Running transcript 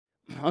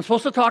I'm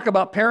supposed to talk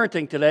about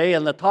parenting today,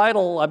 and the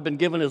title I've been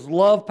given is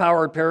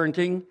Love-Powered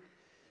Parenting.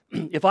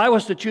 If I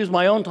was to choose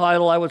my own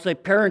title, I would say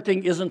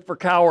Parenting Isn't for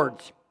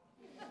Cowards.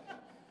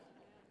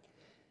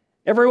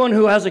 Everyone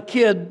who has a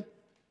kid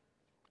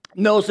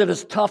knows that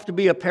it's tough to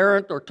be a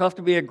parent or tough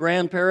to be a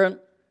grandparent.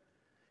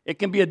 It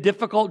can be a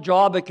difficult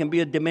job, it can be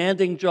a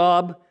demanding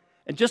job,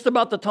 and just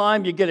about the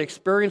time you get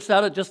experience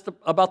at it, just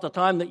about the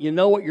time that you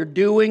know what you're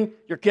doing,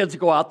 your kids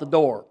go out the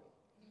door.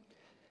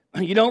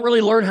 You don't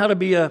really learn how to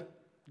be a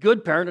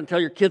good parent until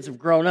your kids have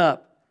grown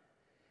up.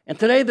 And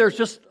today there's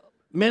just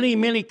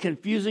many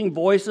confusing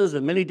voices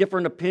and many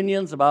different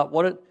opinions about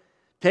what it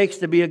takes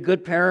to be a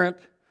good parent.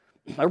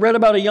 I read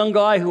about a young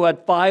guy who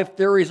had 5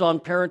 theories on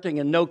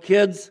parenting and no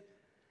kids.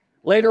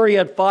 Later he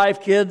had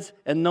 5 kids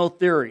and no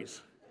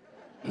theories.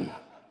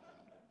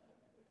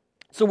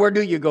 So where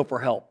do you go for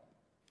help?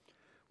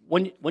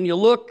 When you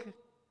look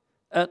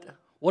at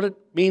what it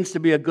means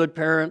to be a good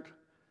parent,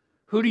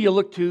 who do you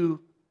look to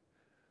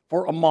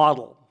for a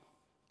model?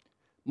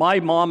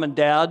 My mom and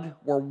dad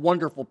were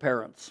wonderful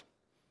parents.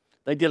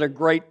 They did a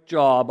great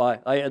job.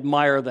 I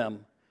admire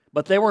them.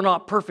 But they were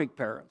not perfect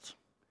parents.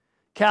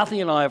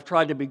 Kathy and I have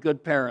tried to be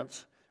good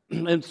parents.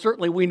 And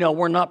certainly we know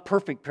we're not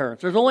perfect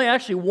parents. There's only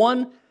actually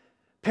one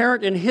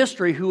parent in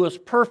history who is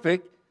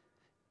perfect,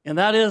 and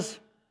that is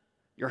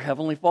your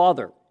Heavenly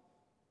Father.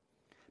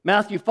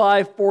 Matthew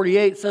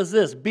 5:48 says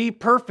this, "Be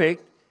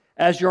perfect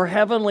as your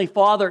Heavenly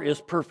Father is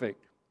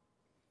perfect."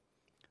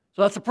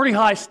 So that's a pretty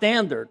high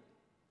standard.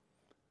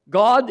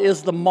 God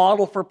is the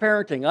model for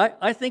parenting.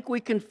 I think we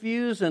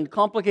confuse and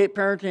complicate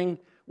parenting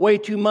way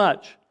too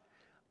much.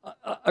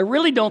 I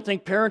really don't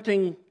think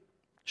parenting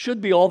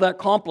should be all that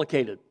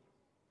complicated.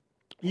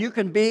 You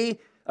can be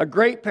a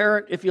great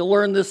parent if you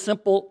learn this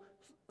simple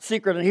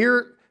secret. And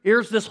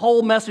here's this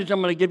whole message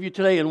I'm going to give you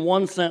today in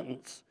one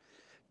sentence.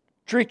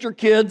 Treat your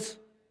kids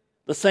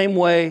the same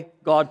way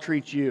God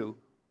treats you.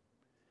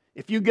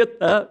 If you get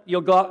that,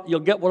 you'll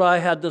get what I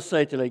had to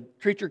say today.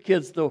 Treat your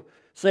kids the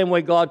same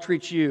way God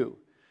treats you.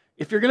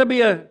 If you're going to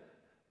be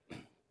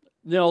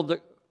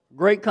the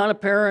great kind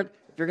of parent,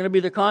 if you're going to be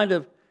the kind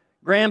of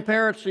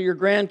grandparents to your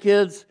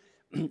grandkids,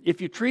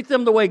 if you treat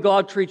them the way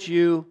God treats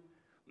you,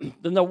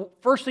 then the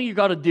first thing you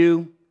got to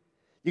do,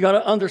 you got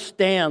to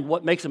understand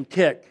what makes them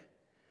tick.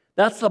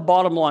 That's the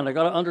bottom line. I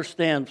got to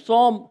understand.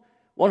 Psalm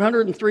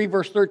 103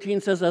 verse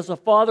 13 says, "As a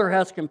father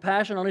has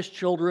compassion on his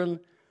children,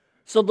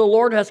 so the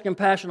Lord has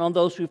compassion on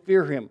those who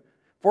fear him.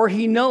 For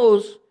he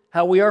knows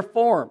how we are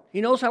formed."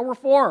 He knows how we're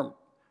formed.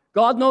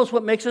 God knows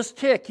what makes us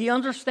tick. He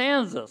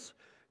understands us.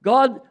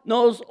 God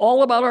knows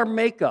all about our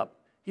makeup.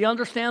 He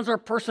understands our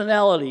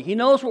personality. He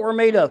knows what we're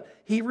made of.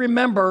 He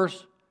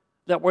remembers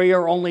that we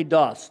are only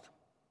dust.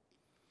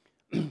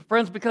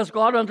 Friends, because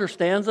God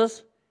understands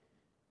us,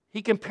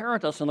 He can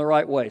parent us in the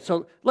right way.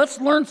 So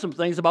let's learn some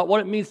things about what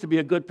it means to be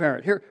a good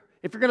parent. Here,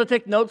 if you're going to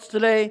take notes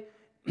today,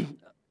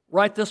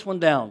 write this one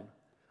down.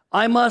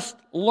 I must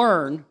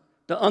learn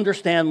to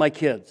understand my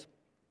kids.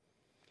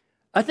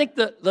 I think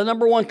the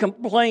number one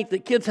complaint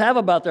that kids have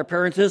about their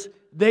parents is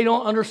they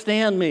don't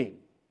understand me.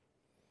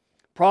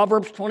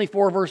 Proverbs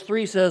 24 verse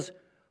 3 says,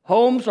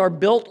 "Homes are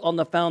built on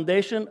the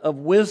foundation of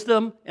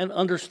wisdom and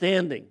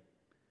understanding."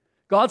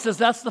 God says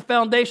that's the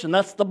foundation,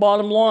 that's the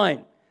bottom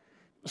line.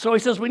 So He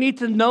says we need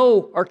to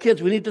know our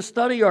kids, we need to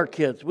study our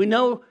kids. We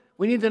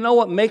need to know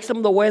what makes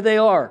them the way they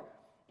are.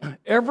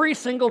 Every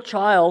single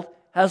child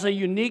has a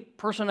unique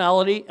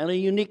personality and a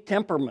unique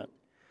temperament.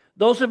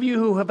 Those of you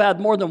who have had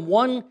more than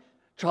one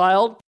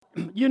child,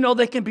 you know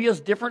they can be as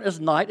different as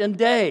night and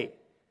day.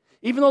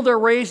 Even though they're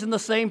raised in the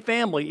same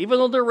family, even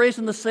though they're raised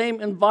in the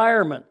same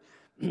environment,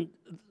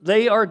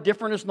 they are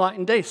different as night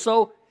and day.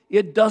 So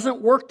it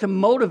doesn't work to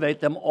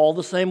motivate them all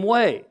the same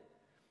way.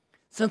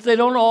 Since they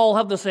don't all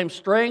have the same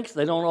strengths,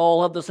 they don't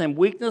all have the same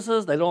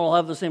weaknesses, they don't all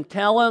have the same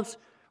talents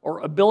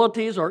or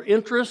abilities or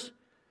interests,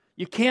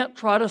 you can't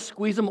try to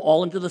squeeze them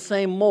all into the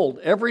same mold.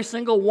 Every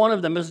single one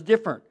of them is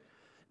different.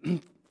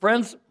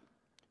 Friends,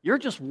 you're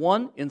just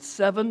 1 in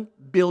 7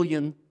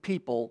 billion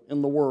people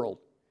in the world.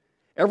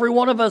 Every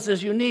one of us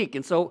is unique,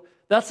 and so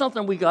that's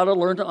something we got to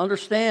learn to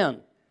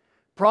understand.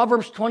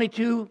 Proverbs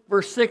 22,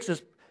 verse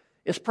 6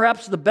 is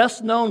perhaps the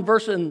best known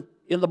verse in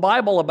the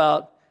Bible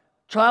about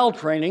child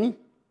training.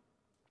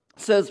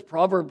 It says,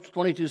 Proverbs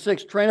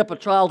 22:6, "Train up a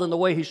child in the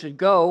way he should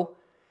go,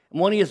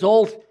 and when he is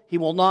old, he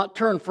will not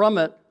turn from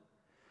it."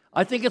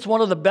 I think it's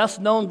one of the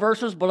best known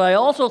verses, but I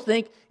also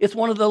think it's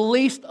one of the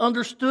least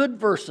understood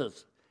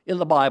verses in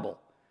the Bible.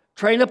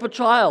 Train up a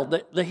child.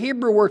 The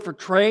Hebrew word for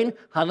train,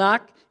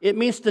 hanak, it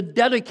means to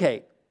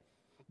dedicate.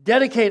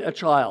 Dedicate a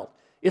child.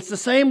 It's the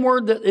same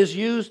word that is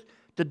used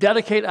to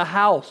dedicate a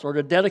house or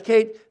to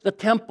dedicate the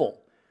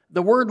temple.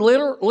 The word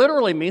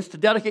literally means to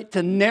dedicate,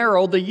 to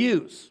narrow the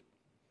use.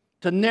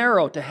 To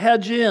narrow, to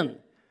hedge in.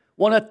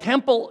 When a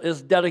temple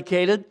is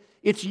dedicated,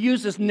 its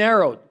use is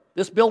narrowed.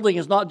 This building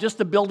is not just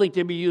a building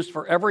to be used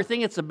for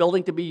everything, it's a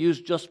building to be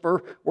used just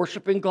for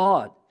worshiping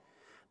God.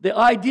 The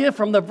idea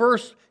from the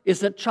verse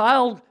is that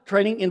child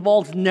training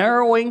involves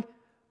narrowing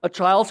a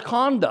child's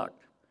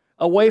conduct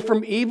away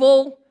from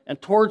evil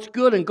and towards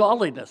good and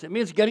godliness. It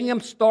means getting them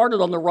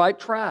started on the right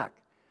track.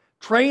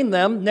 Train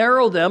them,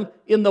 narrow them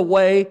in the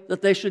way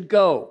that they should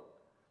go,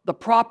 the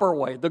proper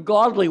way, the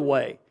godly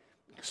way.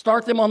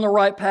 Start them on the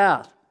right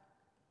path.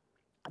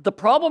 The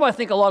problem I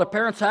think a lot of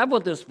parents have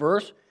with this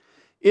verse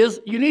is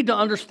you need to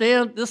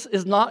understand this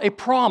is not a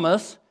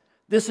promise,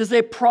 this is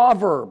a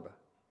proverb.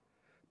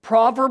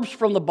 Proverbs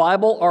from the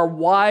Bible are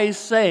wise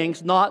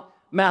sayings, not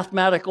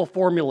mathematical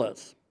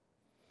formulas.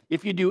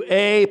 If you do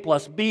A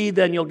plus B,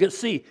 then you'll get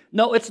C.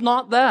 No, it's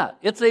not that.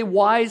 It's a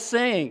wise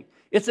saying.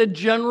 It's a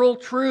general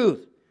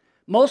truth.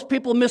 Most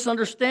people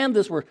misunderstand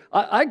this word.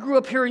 I grew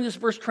up hearing this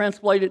verse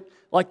translated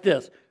like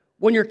this.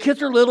 When your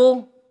kids are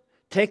little,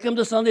 take them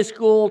to Sunday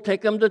school,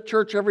 take them to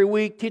church every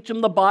week, teach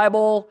them the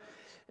Bible,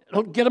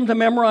 get them to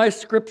memorize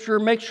Scripture,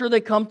 make sure they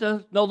come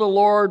to know the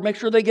Lord, make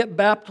sure they get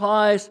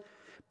baptized,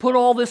 put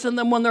all this in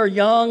them when they're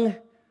young.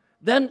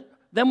 Then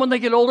when they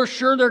get older,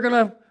 sure, they're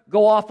going to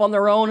go off on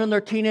their own in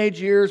their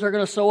teenage years. They're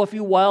going to sow a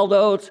few wild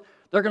oats.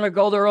 They're going to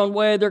go their own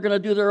way. They're going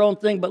to do their own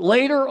thing. But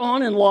later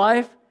on in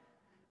life,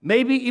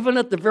 maybe even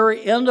at the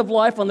very end of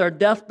life on their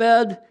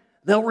deathbed,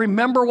 they'll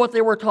remember what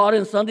they were taught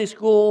in Sunday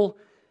school,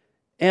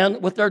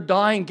 and with their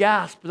dying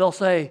gasp, they'll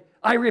say,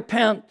 I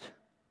repent.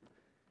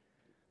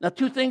 Now,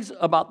 two things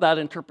about that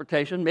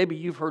interpretation. Maybe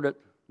you've heard it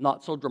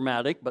not so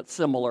dramatic, but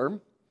similar.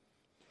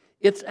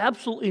 It's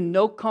absolutely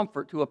no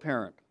comfort to a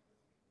parent.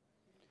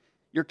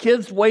 Your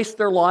kids waste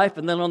their life,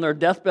 and then on their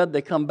deathbed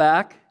they come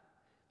back.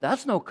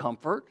 That's no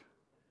comfort.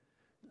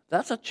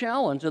 That's a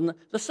challenge. And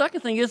the second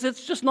thing is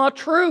it's just not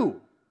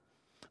true.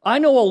 I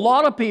know a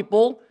lot of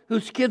people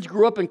whose kids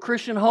grew up in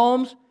Christian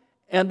homes,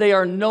 and they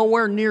are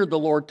nowhere near the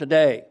Lord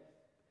today.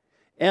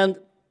 And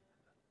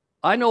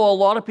I know a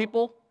lot of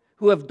people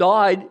who have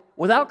died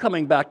without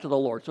coming back to the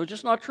Lord. So it's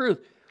just not true.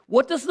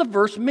 What does the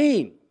verse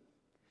mean?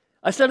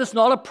 I said it's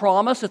not a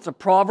promise, it's a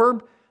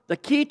proverb. The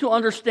key to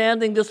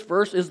understanding this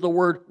verse is the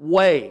word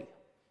way.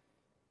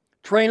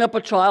 Train up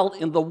a child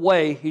in the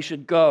way he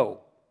should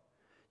go.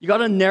 You got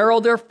to narrow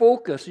their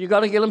focus. You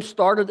got to get them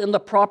started in the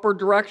proper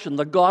direction,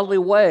 the godly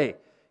way.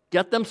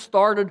 Get them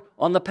started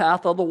on the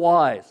path of the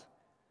wise.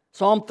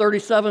 Psalm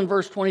 37,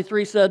 verse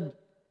 23 said,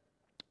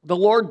 the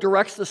Lord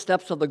directs the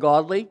steps of the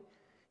godly.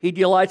 He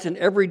delights in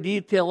every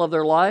detail of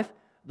their life.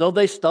 Though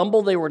they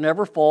stumble, they will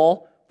never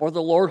fall, for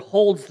the Lord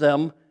holds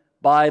them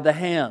by the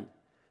hand.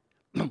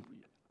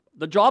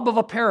 The job of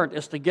a parent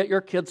is to get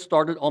your kids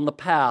started on the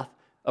path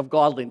of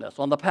godliness,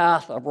 on the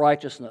path of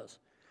righteousness.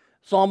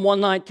 Psalm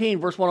 119,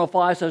 verse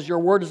 105 says, your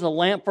word is a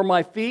lamp for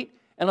my feet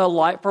and a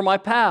light for my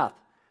path.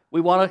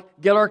 We want to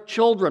get our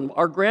children,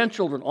 our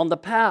grandchildren, on the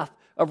path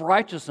of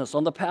righteousness,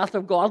 on the path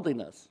of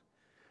godliness.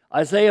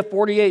 Isaiah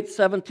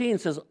 48:17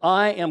 says,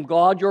 I am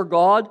God, your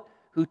God,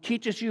 who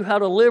teaches you how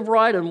to live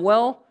right and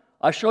well.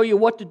 I show you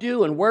what to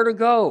do and where to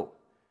go.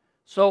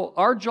 So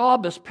our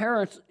job as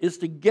parents is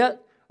to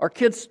get our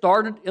kids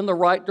started in the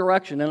right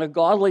direction, in a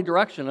godly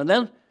direction. And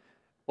then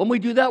when we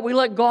do that, we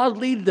let God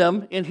lead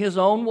them in His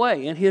own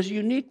way, in His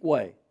unique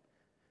way.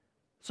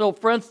 So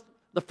friends,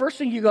 the first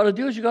thing you got to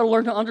do is you got to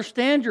learn to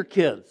understand your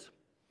kids.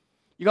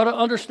 You got to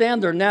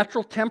understand their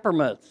natural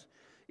temperaments.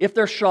 If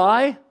they're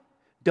shy,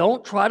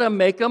 don't try to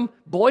make them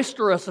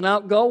boisterous and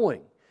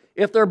outgoing.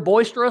 If they're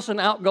boisterous and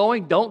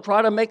outgoing, don't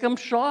try to make them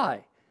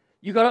shy.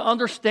 You got to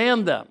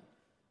understand them.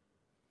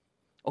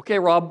 Okay,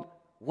 Rob,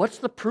 what's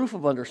the proof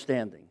of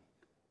understanding?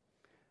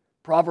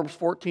 Proverbs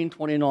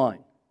 14:29.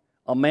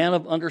 A man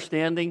of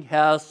understanding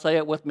has, say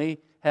it with me,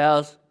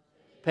 has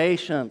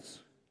patience.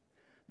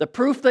 The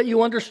proof that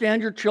you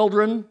understand your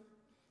children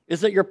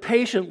is that you're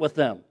patient with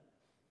them.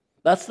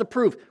 That's the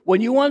proof.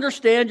 When you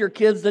understand your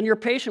kids, then you're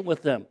patient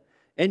with them.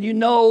 And you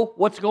know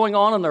what's going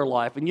on in their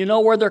life, and you know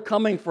where they're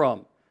coming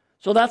from.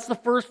 So that's the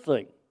first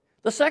thing.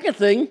 The second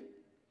thing,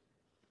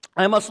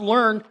 I must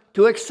learn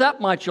to accept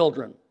my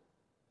children.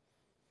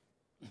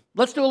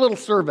 Let's do a little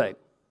survey.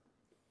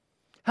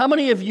 How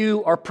many of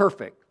you are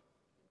perfect?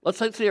 Let's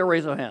see a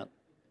raise of hand.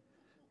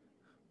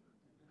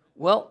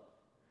 Well,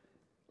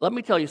 let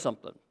me tell you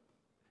something.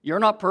 You're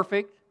not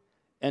perfect,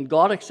 and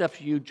God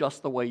accepts you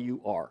just the way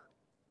you are.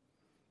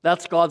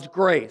 That's God's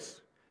grace.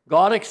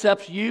 God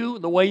accepts you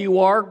the way you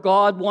are.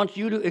 God wants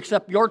you to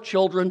accept your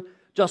children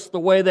just the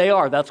way they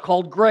are. That's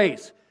called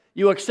grace.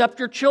 You accept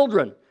your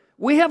children.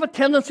 We have a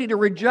tendency to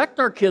reject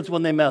our kids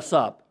when they mess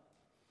up.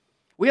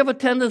 We have a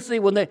tendency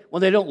when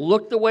they don't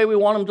look the way we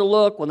want them to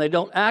look, when they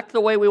don't act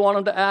the way we want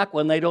them to act,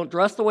 when they don't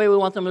dress the way we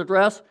want them to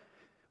dress,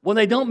 when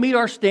they don't meet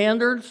our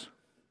standards,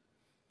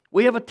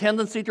 we have a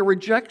tendency to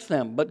reject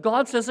them. But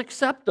God says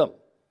accept them.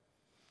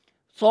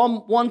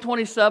 Psalm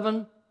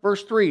 127,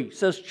 verse 3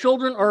 says,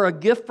 children are a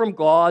gift from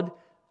God.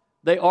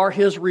 They are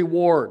His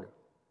reward.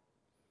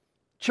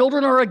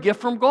 Children are a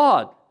gift from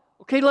God.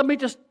 Okay, let me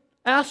just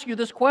ask you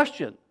this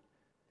question.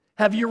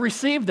 Have you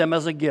received them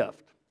as a gift?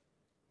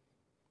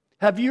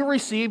 Have you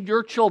received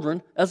your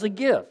children as a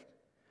gift?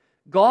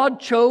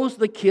 God chose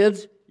the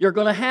kids you're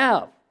going to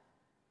have.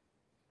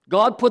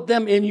 God put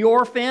them in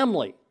your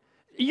family.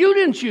 You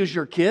didn't choose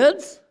your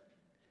kids.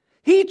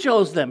 He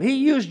chose them. He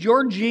used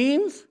your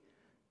genes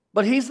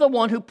But He's the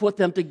one who put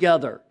them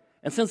together.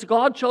 And since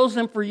God chose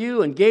them for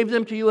you and gave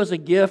them to you as a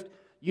gift,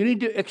 you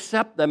need to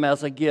accept them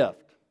as a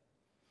gift,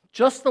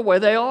 just the way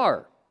they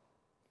are.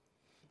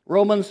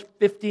 Romans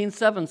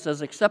 15:7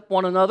 says, accept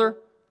one another,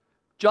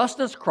 just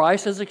as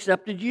Christ has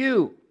accepted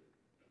you.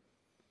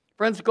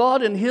 Friends,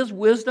 God in His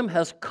wisdom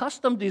has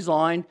custom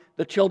designed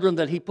the children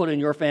that He put in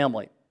your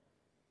family.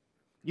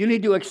 You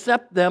need to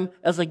accept them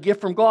as a gift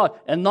from God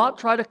and not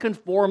try to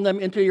conform them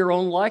into your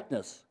own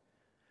likeness.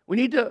 We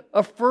need to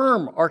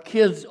affirm our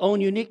kids' own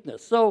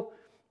uniqueness. So,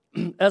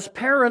 as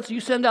parents,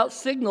 you send out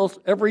signals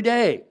every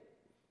day.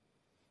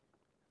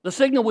 The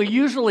signal we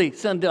usually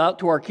send out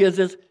to our kids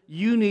is,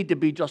 you need to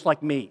be just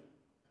like me.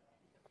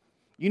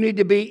 You need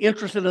to be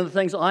interested in the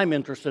things I'm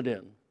interested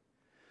in.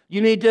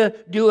 You need to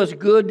do as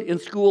good in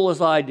school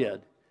as I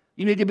did.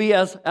 You need to be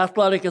as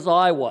athletic as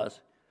I was.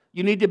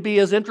 You need to be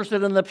as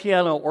interested in the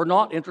piano or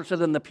not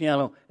interested in the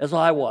piano as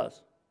I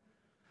was.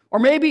 Or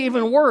maybe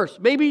even worse,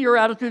 maybe your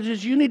attitude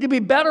is, you need to be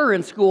better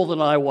in school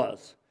than I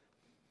was.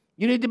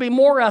 You need to be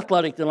more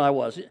athletic than I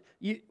was.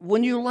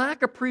 When you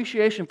lack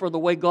appreciation for the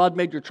way God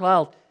made your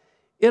child,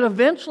 it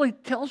eventually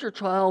tells your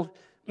child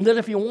that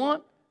if you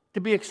want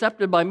to be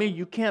accepted by me,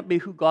 you can't be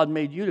who God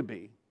made you to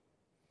be.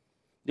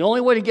 The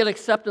only way to get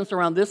acceptance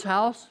around this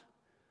house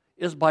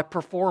is by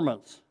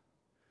performance.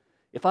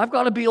 If I've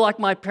got to be like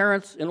my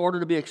parents in order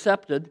to be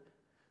accepted,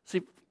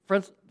 see,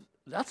 friends,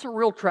 that's a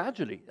real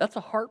tragedy. That's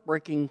a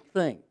heartbreaking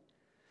thing.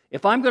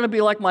 If I'm going to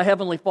be like my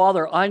Heavenly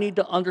Father, I need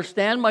to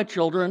understand my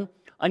children.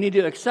 I need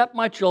to accept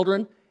my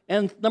children.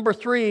 And number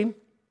 3,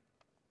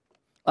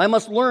 I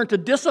must learn to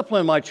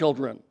discipline my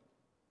children.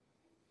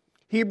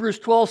 Hebrews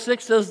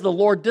 12:6 says the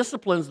Lord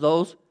disciplines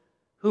those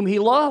whom He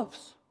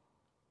loves.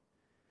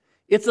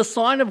 It's a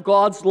sign of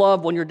God's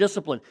love when you're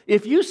disciplined.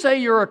 If you say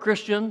you're a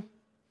Christian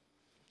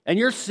and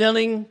you're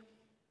sinning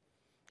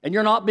and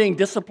you're not being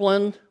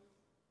disciplined,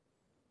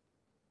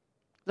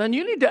 then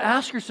you need to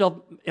ask yourself,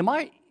 am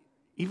I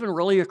even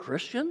really a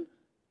Christian?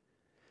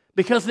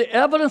 Because the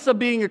evidence of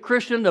being a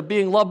Christian, of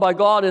being loved by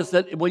God, is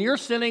that when you're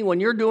sinning, when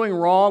you're doing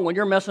wrong, when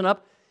you're messing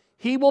up,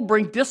 He will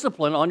bring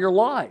discipline on your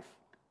life.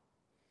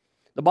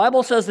 The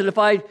Bible says that if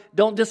I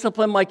don't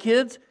discipline my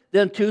kids,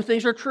 then 2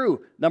 things are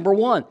true. Number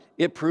 1,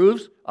 it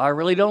proves I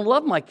really don't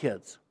love my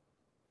kids.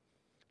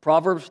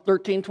 Proverbs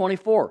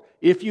 13:24,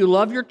 if you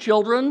love your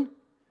children,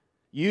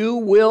 you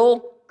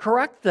will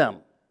correct them.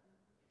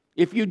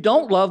 If you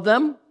don't love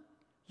them,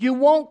 you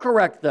won't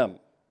correct them.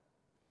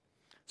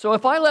 So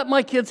if I let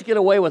my kids get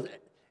away with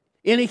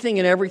anything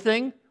and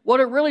everything, what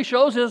it really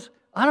shows is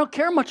I don't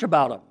care much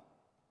about them.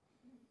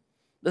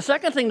 The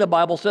second thing the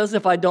Bible says,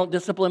 if I don't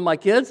discipline my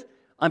kids,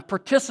 I'm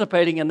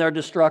participating in their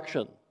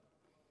destruction.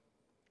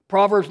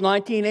 Proverbs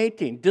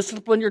 19:18,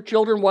 discipline your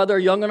children while they're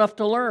young enough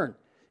to learn.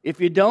 If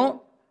you don't,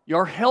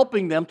 you're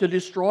helping them to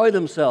destroy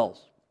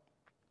themselves.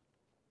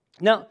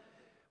 Now,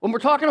 when we're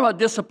talking about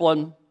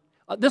discipline,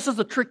 this is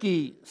a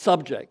tricky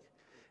subject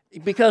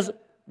because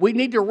we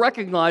need to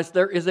recognize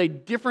there is a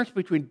difference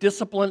between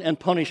discipline and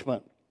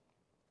punishment.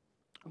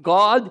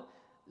 God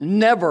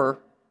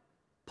never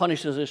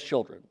punishes His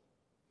children,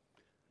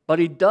 but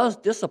He does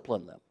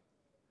discipline them.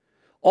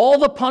 All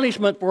the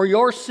punishment for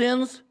your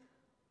sins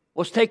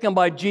was taken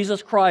by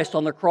Jesus Christ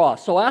on the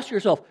cross. So ask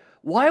yourself,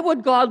 why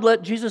would God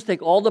let Jesus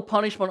take all the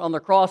punishment on the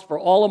cross for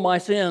all of my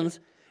sins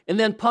and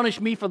then punish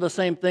me for the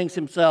same things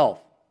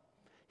Himself?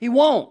 He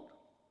won't.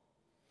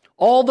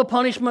 All the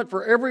punishment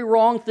for every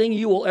wrong thing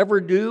you will ever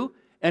do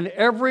and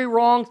every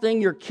wrong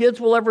thing your kids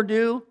will ever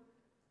do,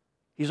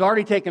 He's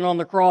already taken on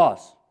the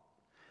cross.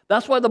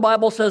 That's why the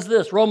Bible says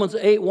this, Romans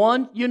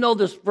 8:1, you know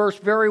this verse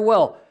very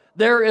well.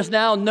 There is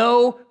now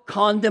no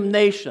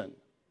condemnation.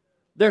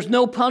 There's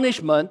no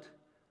punishment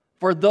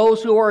for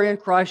those who are in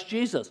Christ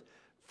Jesus.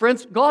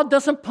 Friends, God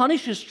doesn't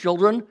punish His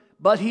children,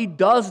 but He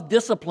does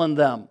discipline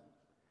them.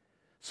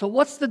 So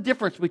what's the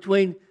difference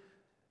between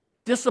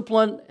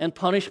discipline and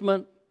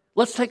punishment?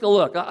 Let's take a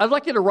look. I'd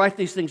like you to write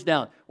these things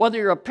down. Whether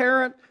you're a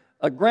parent,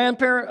 a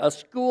grandparent, a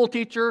school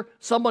teacher,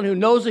 someone who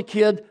knows a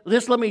kid,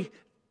 just let me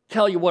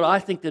tell you what I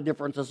think the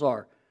differences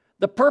are.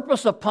 The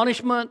purpose of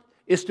punishment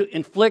is to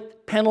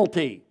inflict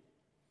penalty.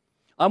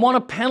 I want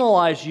to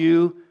penalize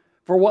you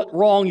for what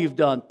wrong you've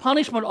done.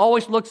 Punishment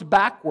always looks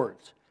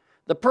backwards.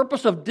 The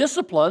purpose of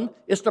discipline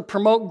is to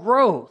promote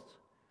growth.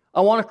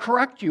 I want to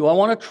correct you. I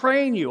want to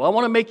train you. I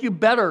want to make you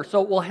better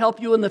so it will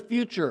help you in the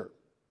future.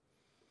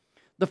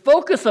 The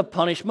focus of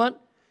punishment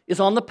is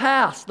on the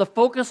past. The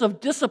focus of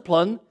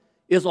discipline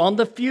is on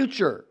the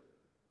future.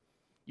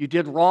 You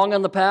did wrong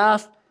in the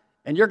past,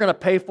 and you're going to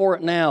pay for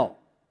it now.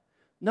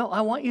 No,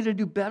 I want you to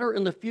do better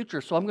in the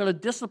future, so I'm going to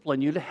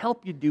discipline you to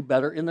help you do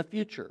better in the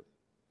future.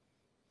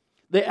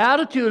 The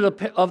attitude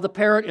of the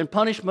parent in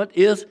punishment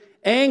is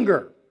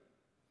anger.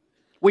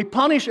 We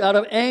punish out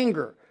of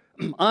anger.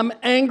 I'm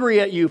angry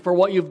at you for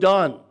what you've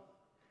done.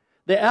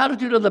 The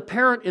attitude of the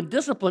parent in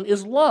discipline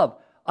is love.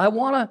 I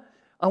want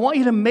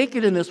you to make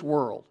it in this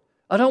world.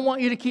 I don't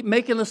want you to keep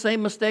making the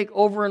same mistake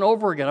over and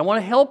over again. I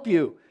want to help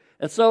you.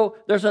 And so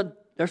there's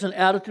an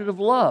attitude of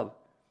love.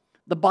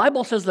 The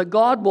Bible says that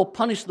God will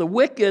punish the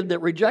wicked that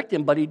reject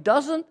him, but he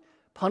doesn't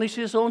punish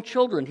his own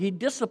children. He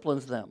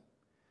disciplines them.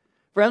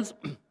 Friends,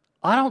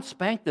 I don't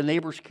spank the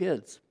neighbor's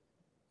kids.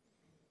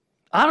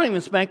 I don't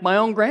even spank my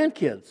own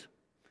grandkids.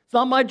 It's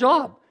not my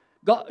job.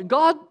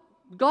 God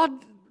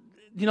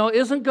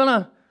isn't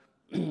going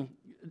to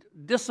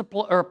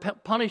discipline or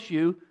punish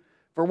you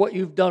for what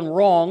you've done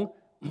wrong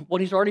when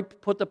he's already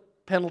put the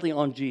penalty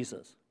on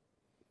Jesus.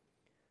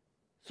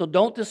 So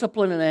don't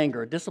discipline in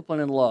anger, discipline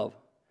in love.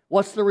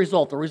 What's the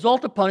result? The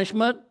result of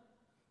punishment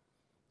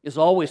is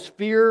always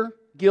fear,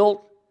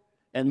 guilt,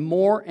 and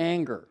more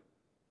anger.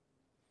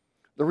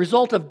 The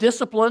result of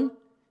discipline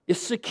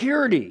is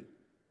security.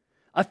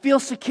 I feel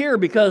secure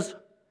because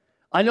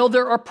I know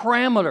there are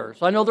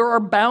parameters. I know there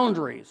are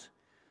boundaries.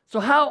 So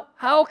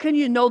how can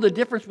you know the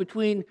difference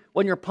between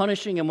when you're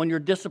punishing and when you're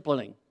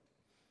disciplining?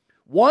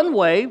 One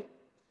way,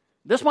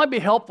 this might be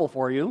helpful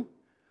for you,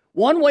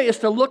 one way is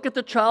to look at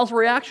the child's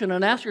reaction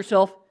and ask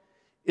yourself,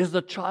 is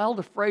the child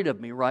afraid of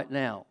me right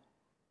now?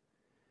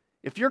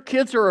 If your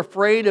kids are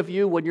afraid of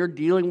you when you're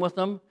dealing with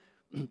them,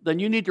 then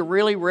you need to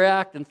really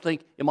react and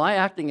think, am I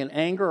acting in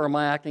anger or am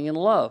I acting in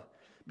love?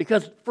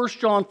 Because 1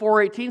 John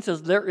 4:18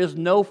 says there is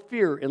no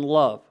fear in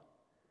love.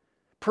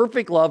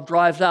 Perfect love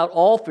drives out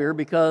all fear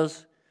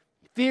because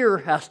fear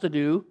has to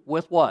do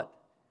with what?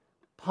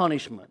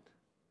 Punishment.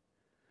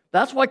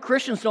 That's why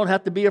Christians don't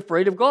have to be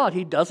afraid of God.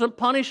 He doesn't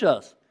punish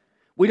us.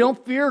 We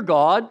don't fear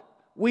God.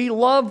 We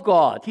love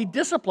God. He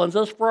disciplines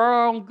us for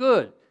our own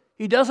good.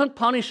 He doesn't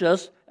punish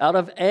us out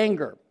of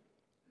anger.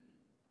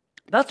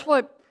 That's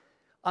why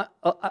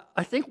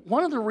I think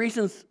one of the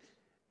reasons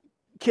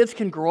kids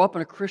can grow up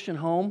in a Christian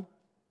home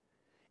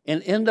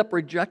and end up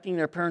rejecting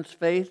their parents'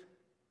 faith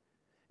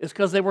is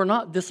because they were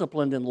not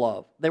disciplined in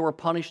love. They were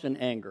punished in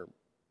anger.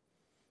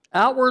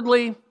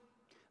 Outwardly,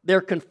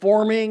 they're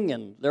conforming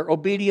and they're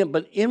obedient,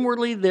 but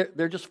inwardly,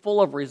 they're just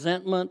full of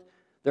resentment.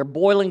 They're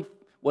boiling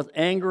with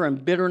anger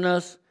and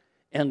bitterness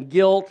and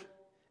guilt.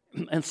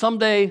 And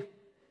someday,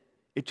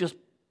 it just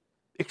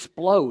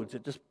explodes.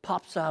 It just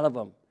pops out of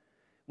them.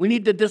 We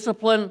need to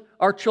discipline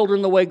our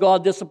children the way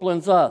God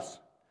disciplines us.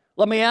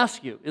 Let me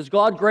ask you, is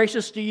God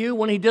gracious to you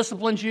when He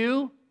disciplines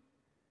you?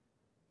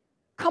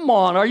 Come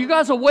on, are you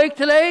guys awake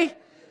today?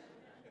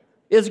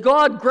 Is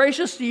God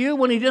gracious to you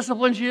when He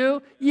disciplines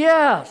you?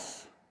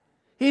 Yes.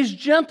 He's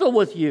gentle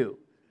with you.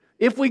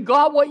 If we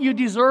got what you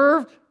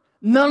deserved,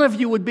 none of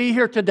you would be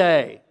here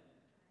today.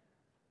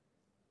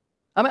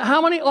 I mean,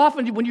 how many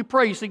often when you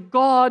pray, you say,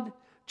 God,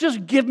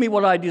 just give me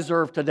what I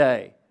deserve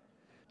today?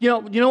 You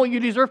know what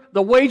you deserve?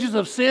 The wages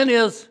of sin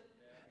is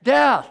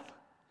death.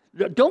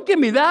 Don't give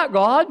me that,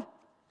 God.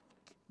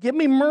 Give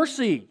me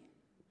mercy.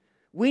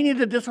 We need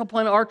to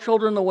discipline our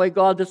children the way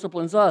God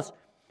disciplines us.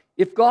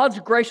 If God's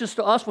gracious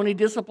to us when He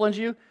disciplines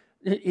you,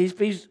 if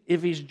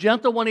He's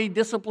gentle when He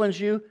disciplines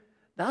you,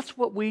 that's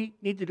what we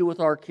need to do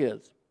with our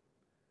kids.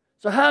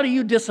 So how do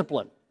you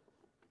discipline?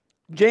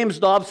 James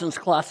Dobson's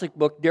classic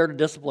book, Dare to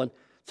Discipline.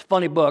 It's a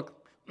funny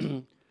book.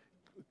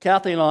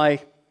 Kathy and I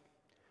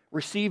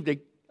received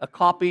a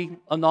copy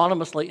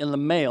anonymously in the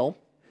mail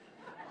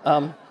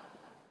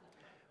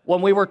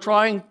when we were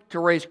trying to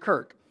raise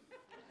Kurt.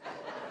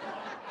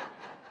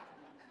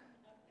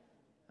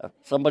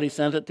 Somebody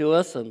sent it to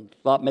us and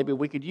thought maybe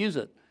we could use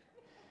it.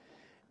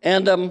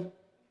 And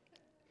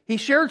he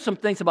shared some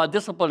things about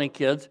disciplining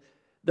kids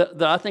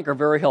that I think are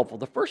very helpful.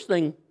 The first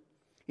thing,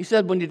 he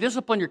said, when you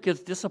discipline your kids,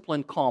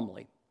 discipline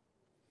calmly.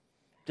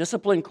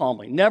 Discipline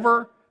calmly.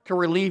 Never to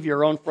relieve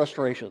your own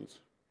frustrations.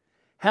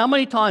 How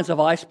many times have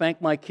I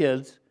spanked my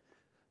kids,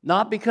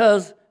 not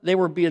because they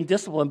were being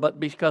disciplined, but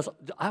because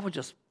I was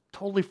just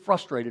totally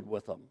frustrated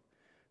with them?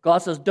 God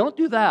says, don't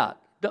do that.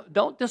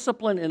 Don't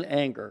discipline in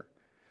anger.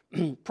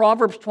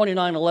 Proverbs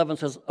 29:11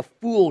 says, a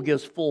fool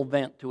gives full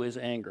vent to his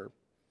anger.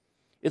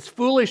 It's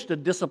foolish to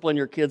discipline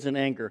your kids in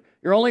anger.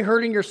 You're only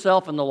hurting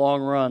yourself in the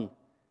long run.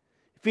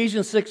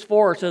 Ephesians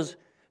 6:4 says,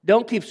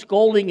 don't keep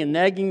scolding and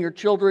nagging your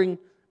children,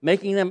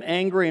 making them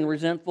angry and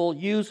resentful.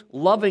 Use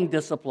loving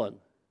discipline.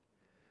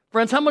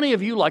 Friends, how many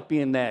of you like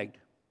being nagged?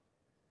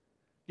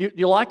 Do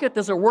you like it?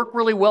 Does it work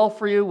really well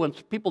for you when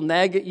people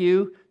nag at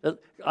you?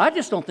 I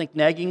just don't think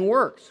nagging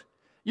works.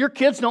 Your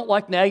kids don't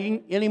like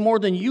nagging any more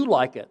than you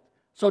like it.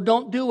 So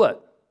don't do it.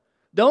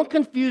 Don't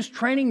confuse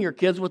training your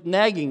kids with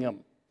nagging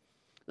them.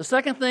 The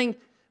second thing,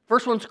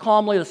 first one's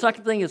calmly. The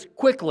second thing is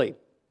quickly.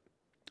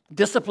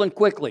 Discipline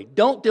quickly.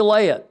 Don't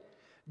delay it.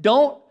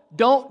 Don't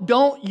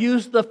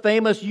use the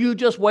famous, you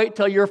just wait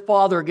till your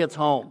father gets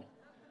home.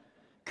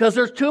 Because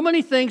there's too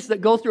many things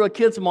that go through a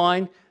kid's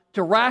mind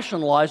to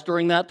rationalize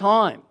during that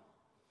time.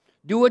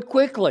 Do it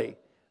quickly.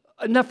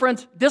 Now,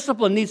 friends,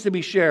 discipline needs to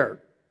be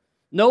shared.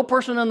 No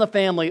person in the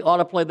family ought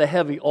to play the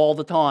heavy all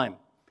the time.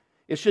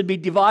 It should be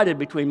divided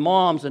between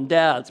moms and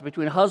dads,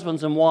 between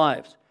husbands and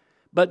wives.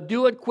 But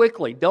do it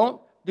quickly. Don't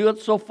do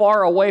it so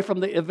far away from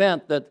the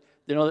event that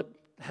that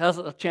has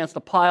a chance to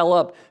pile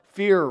up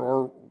fear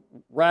or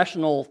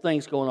rational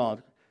things going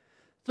on.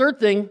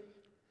 Third thing,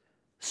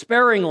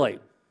 sparingly.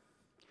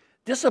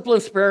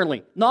 Discipline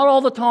sparingly. Not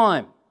all the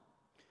time.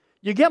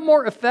 You get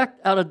more effect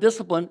out of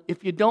discipline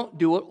if you don't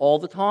do it all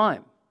the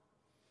time.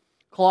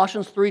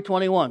 Colossians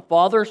 3:21,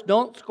 fathers,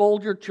 don't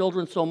scold your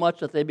children so much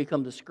that they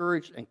become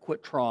discouraged and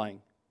quit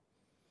trying.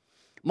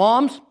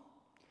 Moms,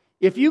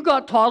 if you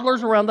got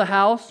toddlers around the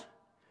house,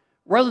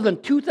 rather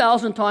than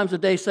 2,000 times a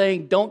day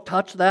saying, don't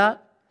touch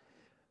that,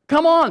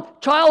 come on,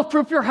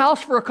 child-proof your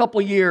house for a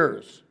couple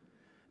years.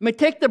 I mean,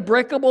 take the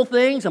breakable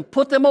things and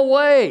put them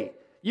away.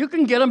 You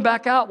can get them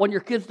back out when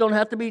your kids don't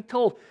have to be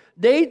told.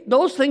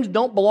 Those things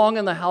don't belong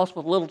in the house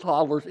with little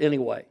toddlers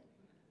anyway.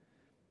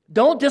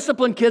 Don't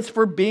discipline kids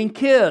for being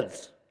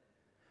kids.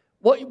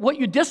 What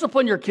you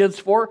discipline your kids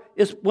for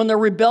is when they're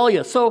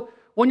rebellious. So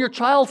when your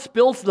child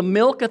spills the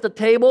milk at the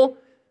table,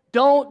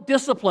 don't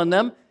discipline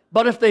them.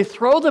 But if they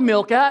throw the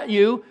milk at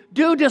you,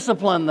 do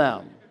discipline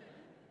them.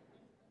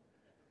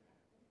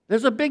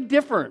 There's a big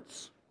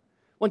difference.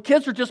 When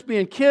kids are just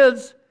being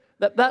kids,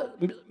 that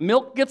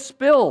milk gets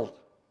spilled.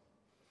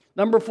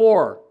 Number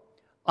 4,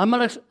 I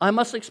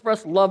must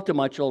express love to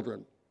my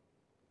children.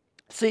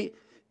 See,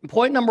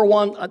 point number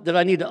 1 that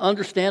I need to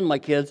understand my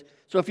kids.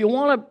 So if you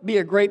want to be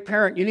a great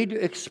parent, you need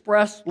to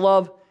express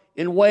love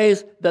in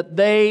ways that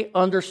they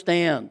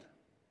understand,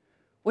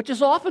 which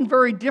is often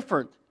very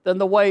different than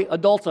the way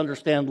adults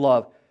understand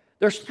love.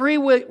 There's 3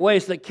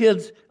 ways that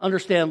kids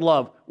understand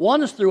love.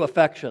 One is through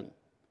affection.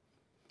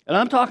 And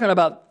I'm talking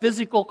about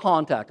physical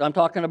contact. I'm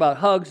talking about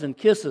hugs and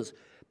kisses,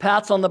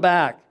 pats on the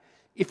back.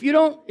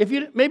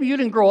 Maybe you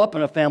didn't grow up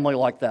in a family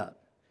like that.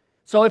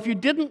 So if you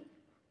didn't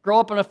grow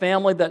up in a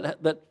family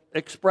that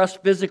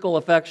expressed physical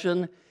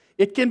affection,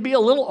 it can be a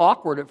little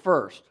awkward at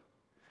first.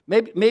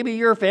 Maybe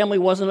your family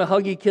wasn't a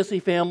huggy,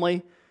 kissy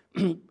family,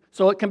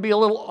 so it can be a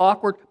little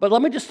awkward. But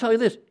let me just tell you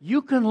this,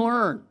 you can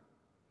learn.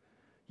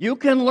 You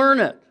can learn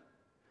it.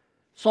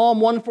 Psalm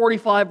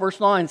 145 verse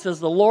 9 says,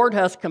 the Lord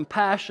has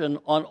compassion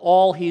on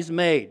all He's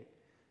made.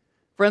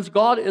 Friends,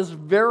 God is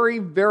very,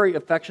 very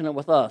affectionate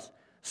with us.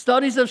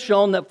 Studies have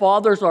shown that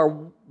fathers are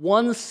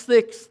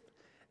 1/6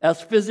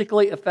 as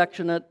physically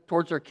affectionate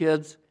towards their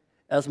kids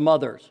as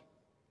mothers.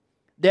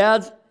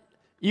 Dads,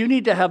 you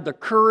need to have the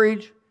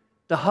courage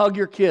to hug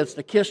your kids,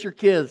 to kiss your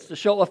kids, to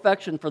show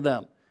affection for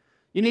them.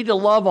 You need to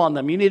love on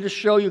them. You need to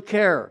show you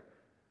care.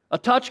 A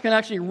touch can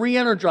actually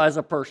re-energize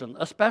a person,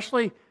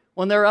 especially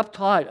when they're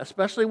uptight,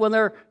 especially when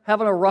they're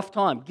having a rough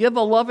time. Give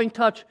a loving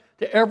touch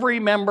to every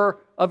member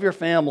of your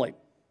family.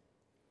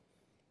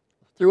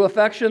 Through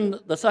affection,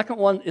 the second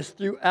one is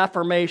through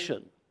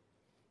affirmation.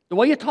 The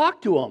way you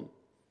talk to them.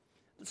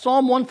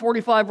 Psalm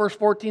 145 verse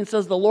 14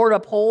 says, the Lord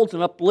upholds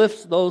and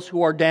uplifts those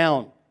who are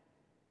down.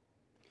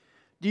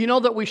 Do you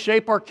know that we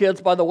shape our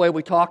kids by the way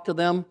we talk to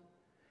them?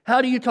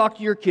 How do you talk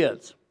to your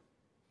kids?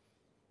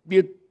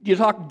 Do you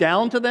talk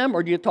down to them,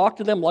 or do you talk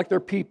to them like they're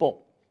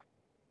people?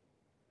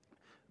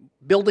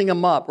 Building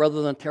them up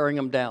rather than tearing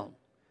them down.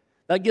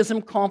 That gives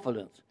them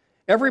confidence.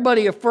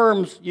 Everybody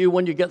affirms you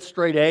when you get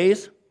straight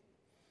A's.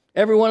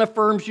 Everyone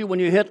affirms you when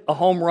you hit a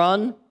home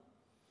run.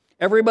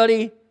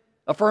 Everybody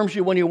affirms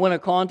you when you win a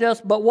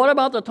contest. But what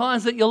about the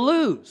times that you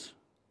lose?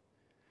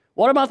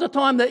 What about the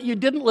time that you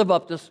didn't live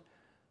up to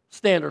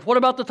standards? What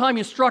about the time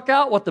you struck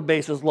out with the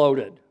bases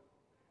loaded?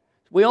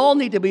 We all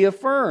need to be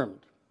affirmed.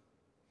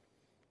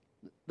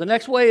 The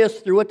next way is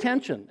through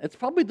attention. It's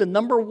probably the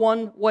number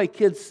 1 way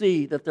kids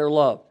see that they're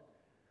loved.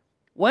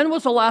 When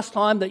was the last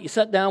time that you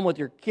sat down with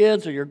your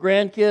kids or your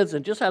grandkids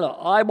and just had an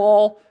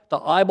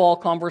eyeball-to-eyeball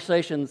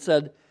conversation and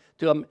said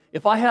to them,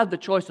 if I had the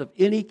choice of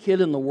any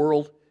kid in the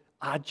world,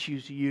 I'd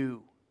choose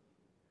you.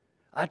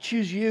 I'd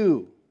choose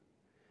you.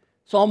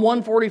 Psalm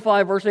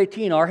 145, verse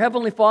 18, our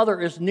Heavenly Father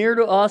is near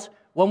to us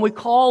when we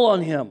call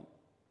on Him.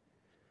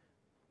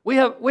 We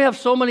have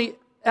so many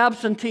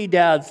absentee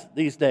dads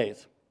these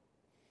days.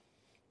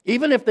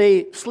 Even if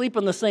they sleep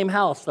in the same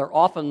house, they're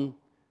often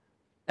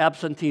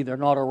absentee, they're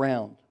not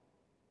around.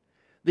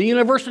 The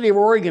University of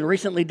Oregon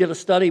recently did a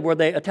study where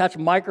they attached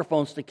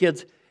microphones to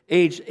kids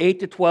aged 8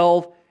 to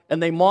 12,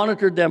 and they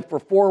monitored them for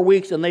 4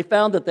 weeks, and they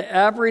found that the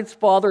average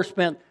father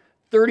spent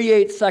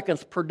 38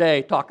 seconds per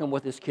day talking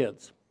with his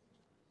kids.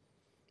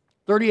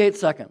 38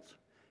 seconds.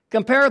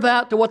 Compare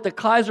that to what the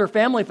Kaiser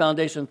Family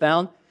Foundation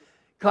found.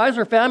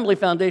 Kaiser Family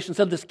Foundation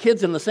said this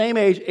kids in the same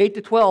age, 8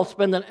 to 12,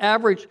 spend an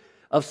average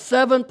of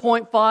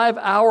 7.5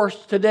 hours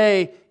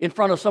today in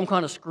front of some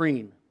kind of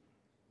screen.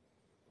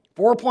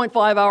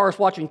 4.5 hours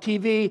watching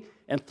TV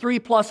and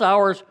 3+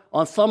 hours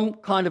on some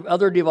kind of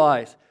other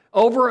device.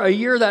 Over a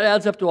year, that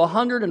adds up to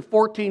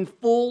 114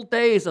 full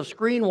days of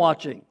screen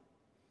watching.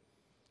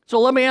 So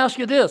let me ask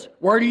you this.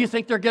 Where do you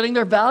think they're getting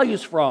their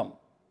values from?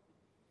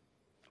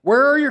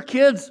 Where are your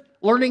kids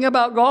learning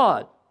about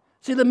God?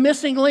 See, the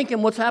missing link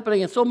in what's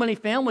happening in so many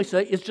families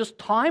today is just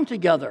time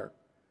together.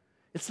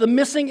 It's the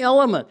missing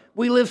element.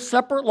 We live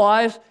separate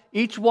lives,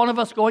 each one of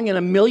us going in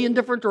a million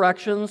different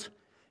directions.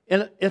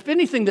 And if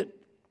anything that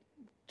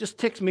just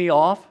ticks me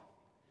off,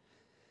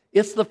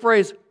 it's the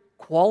phrase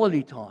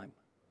quality time.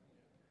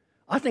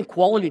 I think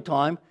quality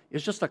time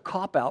is just a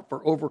cop-out for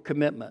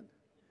overcommitment.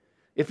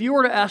 If you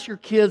were to ask your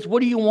kids,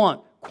 what do you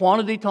want,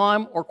 quantity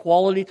time or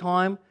quality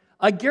time?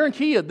 I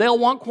guarantee you they'll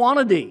want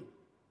quantity.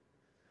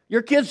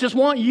 Your kids just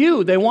want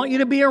you. They want you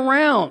to be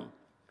around.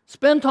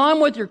 Spend time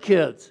with your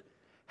kids.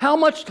 How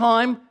much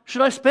time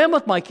should I spend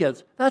with my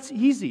kids? That's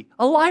easy.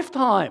 A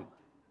lifetime.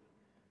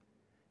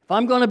 If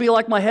I'm going to be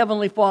like my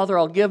Heavenly Father,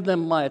 I'll give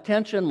them my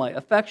attention, my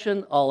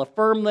affection, I'll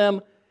affirm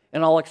them,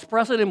 and I'll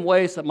express it in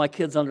ways that my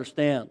kids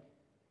understand.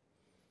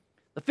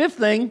 The fifth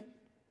thing,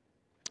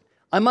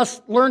 I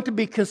must learn to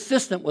be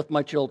consistent with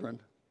my children.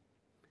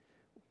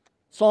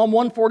 Psalm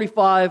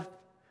 145,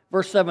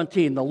 verse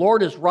 17, the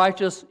Lord is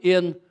righteous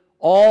in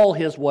all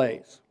His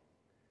ways.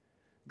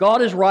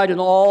 God is right in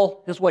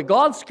all His ways.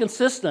 God's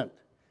consistent.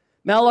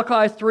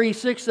 Malachi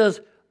 3:6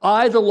 says,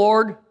 I, the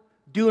Lord,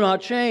 do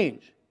not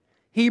change.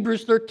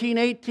 Hebrews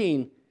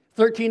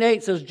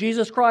 13:8 says,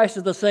 Jesus Christ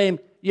is the same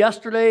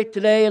yesterday,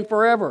 today, and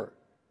forever.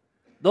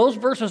 Those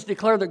verses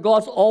declare that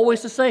God's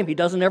always the same. He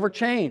doesn't ever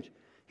change.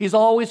 He's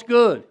always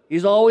good.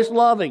 He's always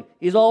loving.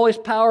 He's always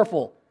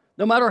powerful.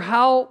 No matter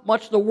how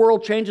much the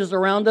world changes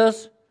around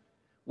us,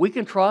 we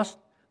can trust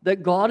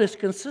that God is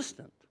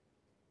consistent.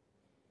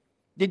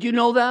 Did you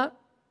know that?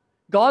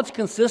 God's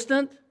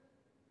consistent.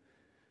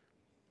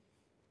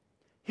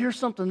 Here's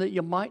something that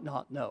you might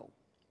not know.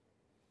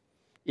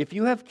 If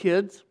you have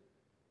kids,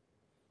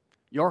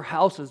 your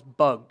house is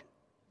bugged.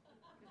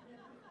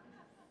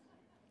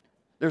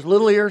 There's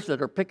little ears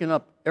that are picking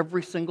up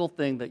every single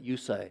thing that you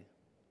say.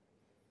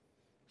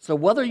 So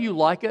whether you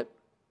like it,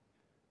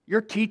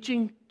 you're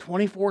teaching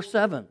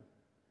 24/7.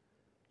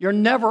 You're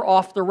never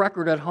off the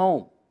record at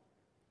home.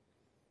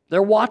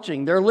 They're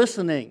watching, they're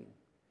listening.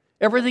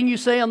 Everything you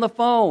say on the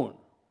phone,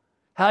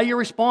 how you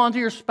respond to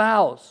your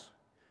spouse.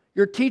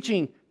 You're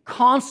teaching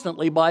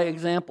constantly by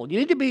example. You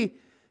need to be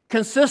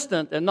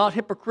consistent and not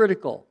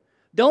hypocritical.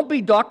 Don't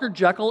be Dr.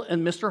 Jekyll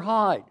and Mr.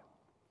 Hyde.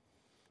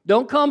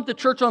 Don't come to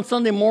church on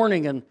Sunday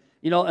morning and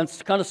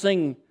kind of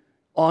sing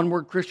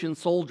Onward Christian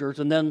Soldiers,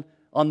 and then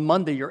on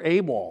Monday you're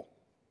AWOL.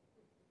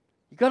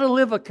 You've got to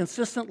live a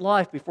consistent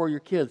life before your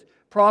kids.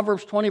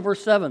 Proverbs 20,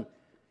 verse 7,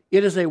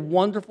 it is a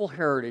wonderful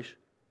heritage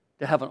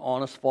to have an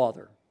honest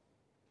father.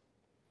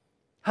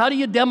 How do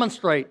you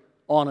demonstrate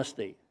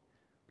honesty?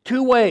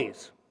 2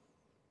 ways.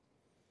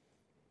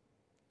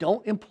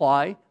 Don't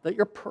imply that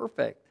you're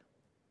perfect.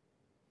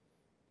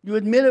 You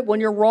admit it when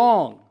you're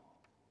wrong.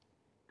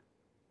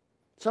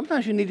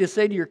 Sometimes you need to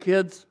say to your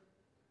kids,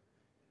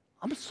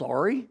 I'm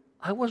sorry,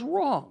 I was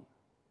wrong.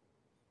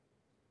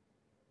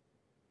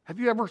 Have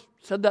you ever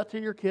said that to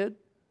your kid?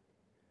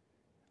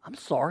 I'm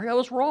sorry, I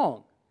was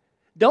wrong.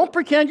 Don't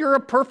pretend you're a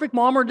perfect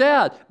mom or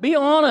dad. Be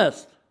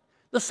honest.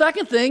 The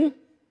second thing,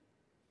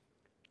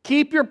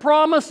 keep your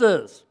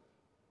promises.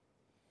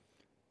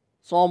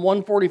 Psalm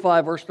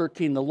 145, verse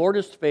 13, the Lord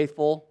is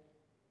faithful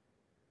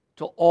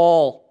to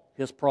all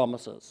His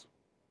promises.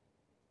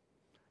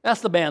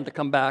 Ask the band to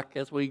come back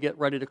as we get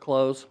ready to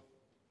close.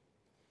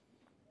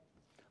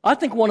 I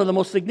think one of the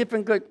most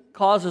significant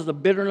causes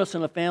of bitterness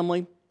in a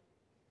family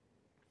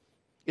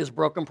is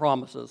broken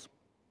promises.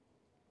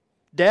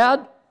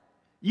 Dad,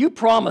 you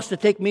promised to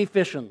take me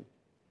fishing.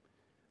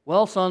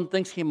 Well, son,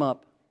 things came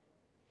up.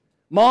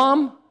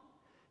 Mom,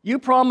 you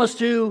promised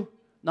to,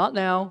 not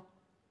now,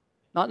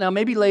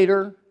 maybe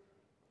later.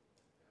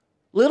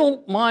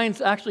 Little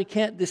minds actually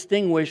can't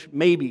distinguish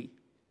maybe.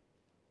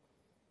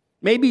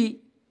 Maybe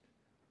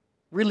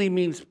really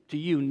means to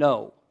you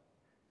no,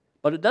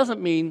 but it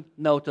doesn't mean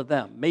no to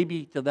them.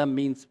 Maybe to them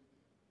means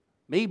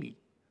maybe,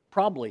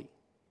 probably.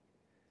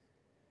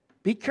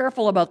 Be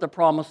careful about the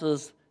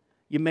promises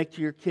you make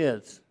to your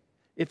kids.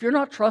 If you're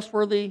not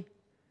trustworthy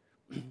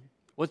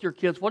with your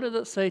kids, what does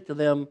it say to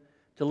them,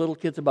 to little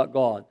kids about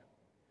God?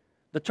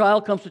 The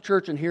child comes to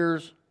church and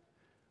hears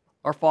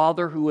our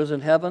Father who is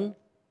in heaven,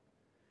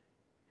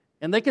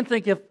 and they can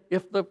think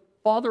if the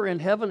Father in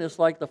heaven is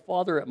like the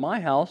Father at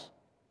my house,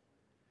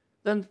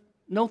 then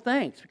no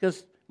thanks,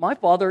 because my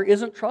Father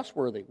isn't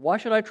trustworthy. Why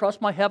should I trust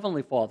my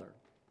Heavenly Father?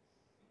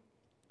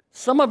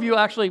 Some of you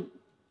actually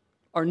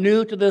are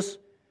new to this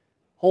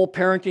whole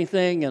parenting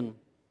thing, and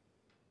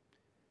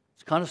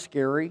it's kind of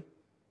scary.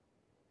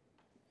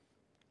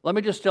 Let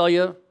me just tell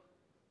you,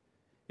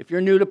 if you're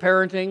new to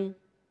parenting,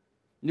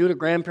 new to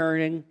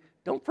grandparenting,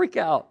 don't freak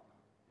out.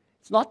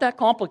 It's not that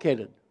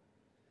complicated.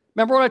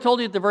 Remember what I told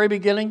you at the very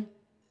beginning?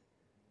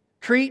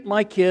 Treat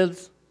my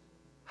kids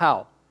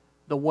how?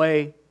 The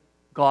way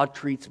God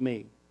treats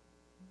me.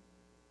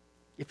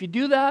 If you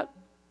do that,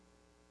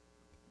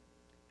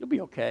 you'll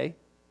be okay.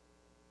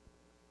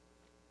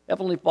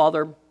 Heavenly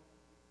Father,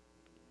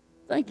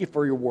 thank you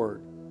for your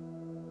word.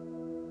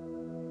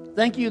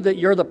 Thank you that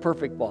you're the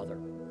perfect Father.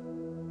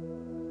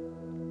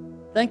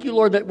 Thank you,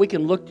 Lord, that we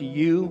can look to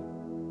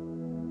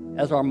you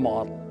as our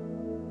model.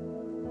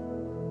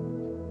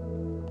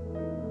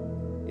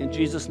 In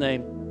Jesus'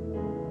 name,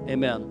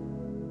 amen.